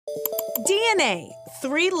DNA,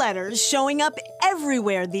 3 letters showing up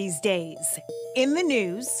everywhere these days. In the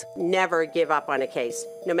news. Never give up on a case,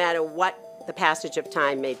 no matter what the passage of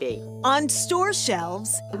time may be. On store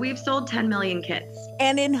shelves. We've sold 10 million kits.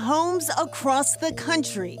 And in homes across the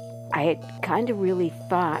country. I had kind of really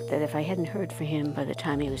thought that if I hadn't heard from him by the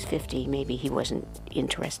time he was 50, maybe he wasn't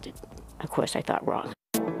interested. Of course, I thought wrong.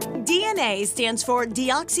 DNA stands for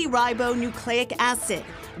deoxyribonucleic acid,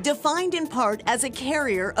 defined in part as a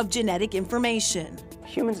carrier of genetic information.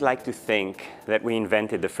 Humans like to think that we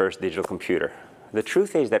invented the first digital computer. The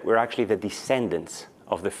truth is that we're actually the descendants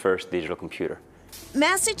of the first digital computer.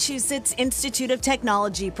 Massachusetts Institute of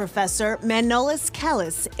Technology professor Manolis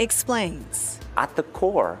Kellis explains. At the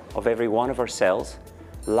core of every one of our cells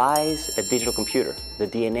lies a digital computer. The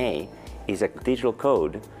DNA is a digital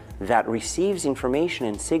code that receives information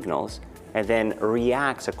and signals and then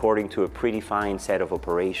reacts according to a predefined set of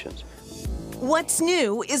operations. What's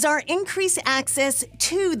new is our increased access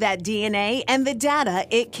to that DNA and the data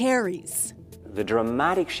it carries. The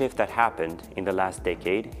dramatic shift that happened in the last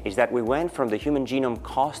decade is that we went from the human genome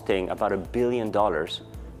costing about $1 billion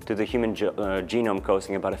to the human genome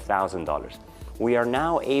costing about $1,000. We are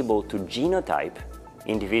now able to genotype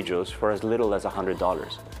individuals for as little as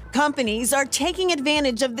 $100. Companies are taking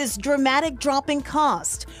advantage of this dramatic drop in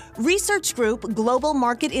cost. Research group Global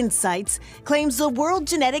Market Insights claims the world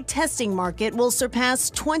genetic testing market will surpass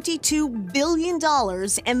 $22 billion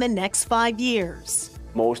in the next 5 years.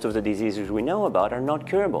 Most of the diseases we know about are not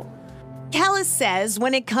curable. Kellis says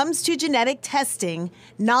when it comes to genetic testing,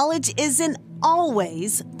 knowledge isn't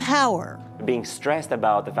always power. Being stressed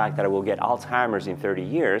about the fact that I will get Alzheimer's in 30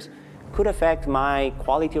 years could affect my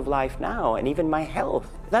quality of life now and even my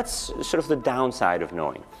health. That's sort of the downside of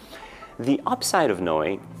knowing. The upside of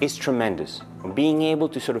knowing is tremendous. Being able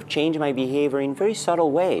to sort of change my behavior in very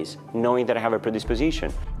subtle ways, knowing that I have a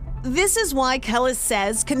predisposition. This is why Kellis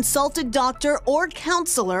says consult a doctor or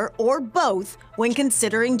counselor or both when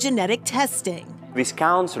considering genetic testing. These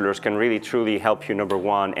counselors can really truly help you, number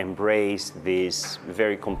one, embrace this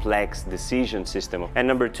very complex decision system, and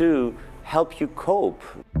number two, help you cope.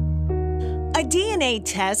 A DNA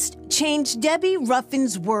test changed Debbie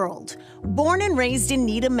Ruffin's world. Born and raised in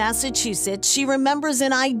Needham, Massachusetts, she remembers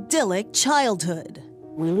an idyllic childhood.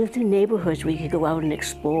 We lived in neighborhoods where you could go out and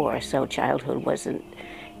explore, so childhood wasn't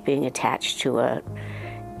being attached to an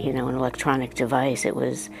electronic device. It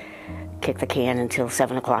was kick the can until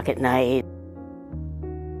 7 o'clock at night.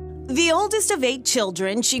 The oldest of 8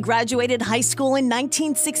 children, she graduated high school in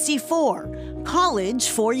 1964, college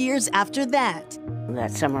 4 years after that.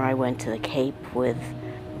 That summer I went to the Cape with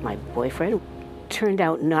my boyfriend. Turned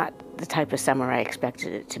out not the type of summer I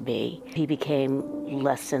expected it to be. He became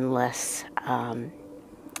less and less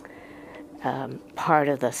part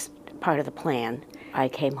of the plan. I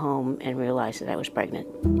came home and realized that I was pregnant.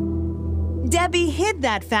 Debbie hid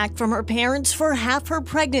that fact from her parents for half her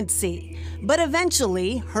pregnancy, but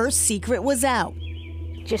eventually her secret was out.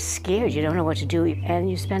 Just scared, you don't know what to do, and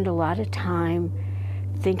you spend a lot of time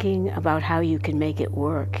thinking about how you can make it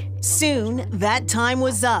work. Soon, that time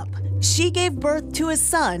was up. She gave birth to a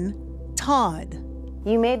son, Todd.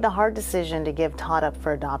 You made the hard decision to give Todd up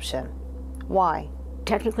for adoption. Why?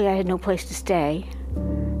 Technically, I had no place to stay.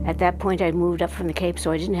 At that point, I'd moved up from the Cape,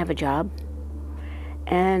 so I didn't have a job.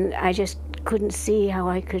 And I just couldn't see how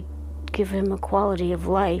I could give him a quality of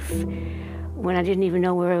life when I didn't even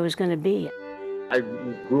know where I was going to be. I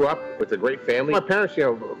grew up with a great family. My parents,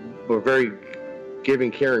 were very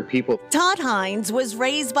giving, caring people. Todd Hines was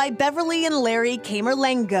raised by Beverly and Larry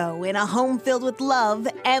Camerlengo in a home filled with love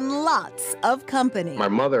and lots of company. My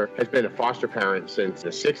mother has been a foster parent since the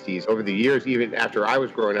 60s. Over the years, even after I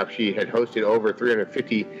was growing up, she had hosted over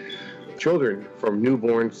 350 children from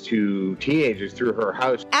newborns to teenagers through her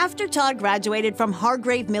house. After Todd graduated from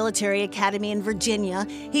Hargrave Military Academy in Virginia,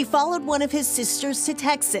 he followed one of his sisters to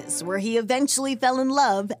Texas, where he eventually fell in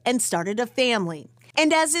love and started a family.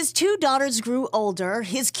 And as his 2 daughters grew older,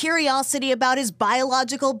 his curiosity about his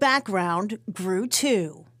biological background grew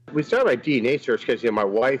too. We started my DNA search because, my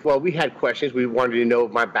wife, we had questions. We wanted to know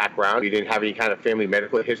my background. We didn't have any kind of family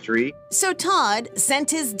medical history. So Todd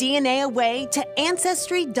sent his DNA away to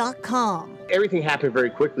Ancestry.com. Everything happened very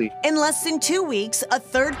quickly. In less than 2 weeks, a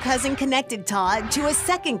third cousin connected Todd to a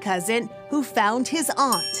second cousin who found his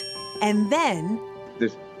aunt. And then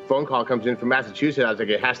this phone call comes in from Massachusetts. I was like,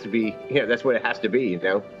 it has to be, that's what it has to be,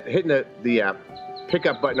 Hitting the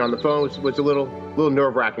pickup button on the phone was a little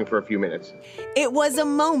nerve-wracking for a few minutes. It was a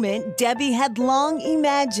moment Debbie had long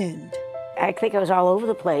imagined. I think I was all over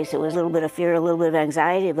the place. It was a little bit of fear, a little bit of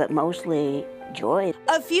anxiety, but mostly joy.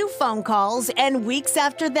 A few phone calls, and weeks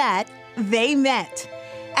after that, they met.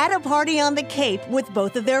 at a party on the Cape with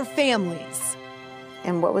both of their families.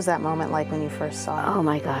 And what was that moment like when you first saw it? Oh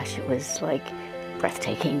my gosh, it was like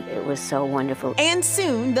breathtaking. It was so wonderful. And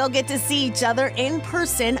soon they'll get to see each other in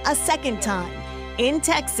person a second time in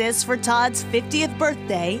Texas for Todd's 50th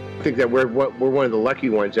birthday. I think that we're one of the lucky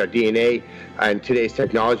ones. DNA and today's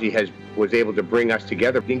technology was able to bring us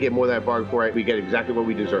together. We didn't get more than that bargain for it. We get exactly what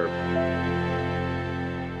we deserve.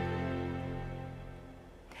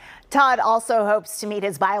 Todd also hopes to meet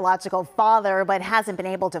his biological father, but hasn't been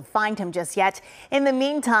able to find him just yet. In the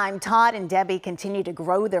meantime, Todd and Debbie continue to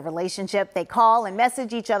grow their relationship. They call and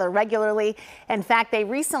message each other regularly. In fact, they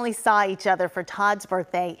recently saw each other for Todd's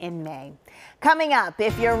birthday in May. Coming up,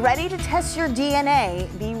 if you're ready to test your DNA,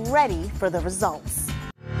 be ready for the results.